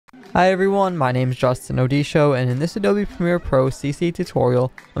Hi everyone, my name is Justin Odisho, and in this Adobe Premiere Pro CC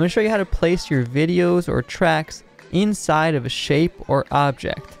tutorial, I'm going to show you how to place your videos or tracks inside of a shape or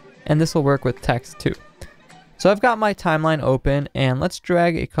object, and this will work with text too. So I've got my timeline open, and let's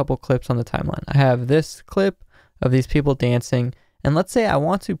drag a couple clips on the timeline. I have this clip of these people dancing, and let's say I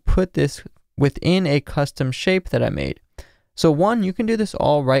want to put this within a custom shape that I made. So one, you can do this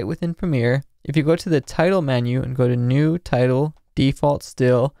all right within Premiere. If you go to the title menu and go to New Title, Default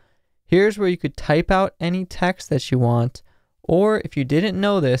Still, here's where you could type out any text that you want, or if you didn't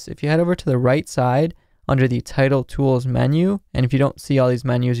know this, if you head over to the right side under the Title Tools menu, and if you don't see all these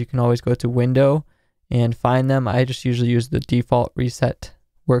menus, you can always go to Window and find them. I just usually use the default reset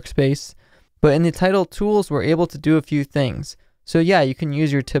workspace. But in the Title Tools, we're able to do a few things. So yeah, you can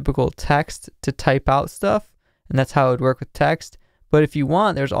use your typical text to type out stuff, and that's how it would work with text. But if you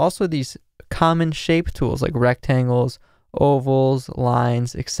want, there's also these common shape tools like rectangles, ovals,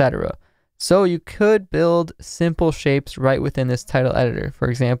 lines, etc. So you could build simple shapes right within this title editor. For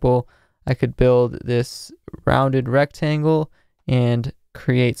example, I could build this rounded rectangle and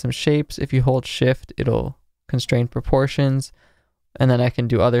create some shapes. If you hold shift, it'll constrain proportions. And then I can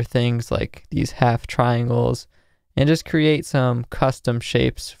do other things like these half triangles and just create some custom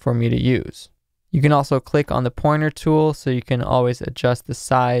shapes for me to use. You can also click on the pointer tool so you can always adjust the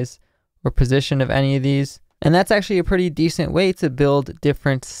size or position of any of these. And that's actually a pretty decent way to build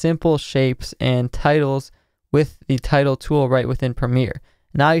different simple shapes and titles with the title tool right within Premiere.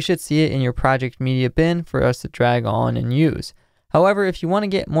 Now you should see it in your project media bin for us to drag on and use. However, if you want to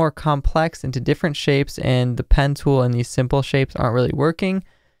get more complex into different shapes and the pen tool and these simple shapes aren't really working,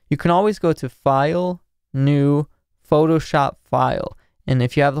 you can always go to File, New, Photoshop File. And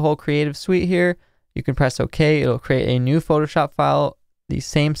if you have the whole Creative Suite here, you can press OK. It'll create a new Photoshop file the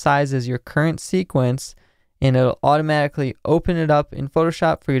same size as your current sequence, and it'll automatically open it up in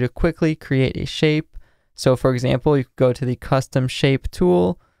Photoshop for you to quickly create a shape. So for example, you could go to the custom shape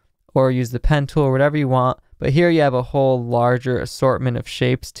tool or use the pen tool or whatever you want. But here you have a whole larger assortment of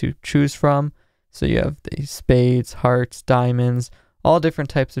shapes to choose from. So you have the spades, hearts, diamonds, all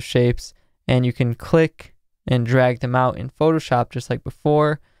different types of shapes. And you can click and drag them out in Photoshop just like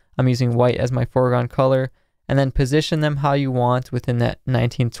before. I'm using white as my foreground color. And then position them how you want within that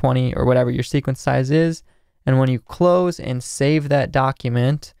 1920 or whatever your sequence size is. And when you close and save that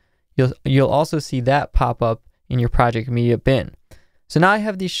document, you'll also see that pop up in your project media bin. So now I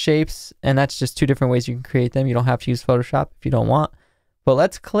have these shapes, and that's just two different ways you can create them. You don't have to use Photoshop if you don't want. But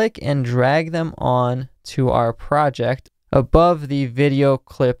let's click and drag them on to our project above the video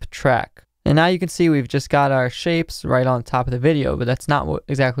clip track. And now you can see we've just got our shapes right on top of the video, but that's not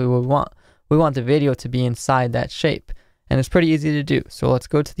exactly what we want. We want the video to be inside that shape. And it's pretty easy to do. So let's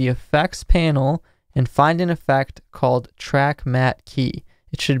go to the Effects panel and find an effect called Track Matte Key.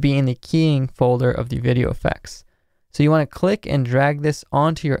 It should be in the keying folder of the video effects. So you want to click and drag this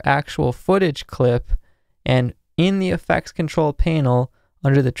onto your actual footage clip, and in the effects control panel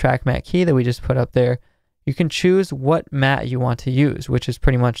under the Track Matte Key that we just put up there, you can choose what matte you want to use, which is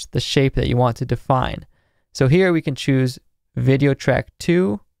pretty much the shape that you want to define. So here we can choose Video Track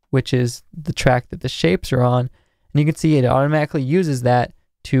 2, which is the track that the shapes are on, and you can see it automatically uses that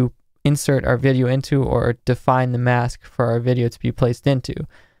to insert our video into or define the mask for our video to be placed into.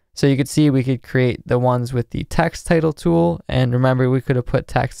 So you could see we could create the ones with the text title tool, and remember we could have put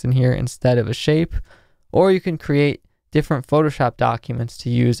text in here instead of a shape, or you can create different Photoshop documents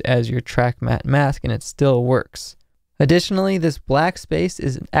to use as your track matte mask and it still works. Additionally, this black space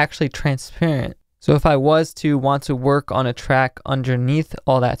is actually transparent. So if I was to want to work on a track underneath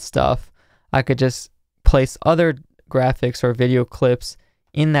all that stuff, I could just place other graphics or video clips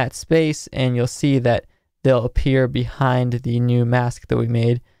in that space, and you'll see that they'll appear behind the new mask that we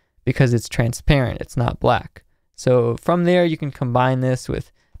made because it's transparent, it's not black. So from there you can combine this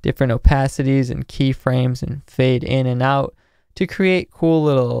with different opacities and keyframes and fade in and out to create cool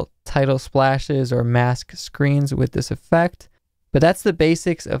little title splashes or mask screens with this effect. But that's the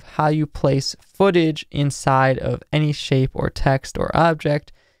basics of how you place footage inside of any shape or text or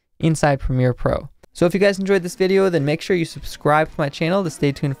object inside Premiere Pro. So if you guys enjoyed this video, then make sure you subscribe to my channel to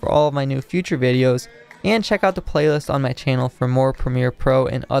stay tuned for all of my new future videos, and check out the playlist on my channel for more Premiere Pro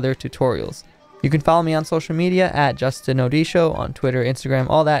and other tutorials. You can follow me on social media at Justin Odisho on Twitter, Instagram,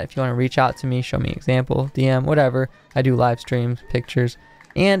 all that. If you want to reach out to me, show me example, DM, whatever. I do live streams, pictures.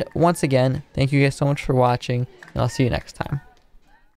 And once again, thank you guys so much for watching, and I'll see you next time.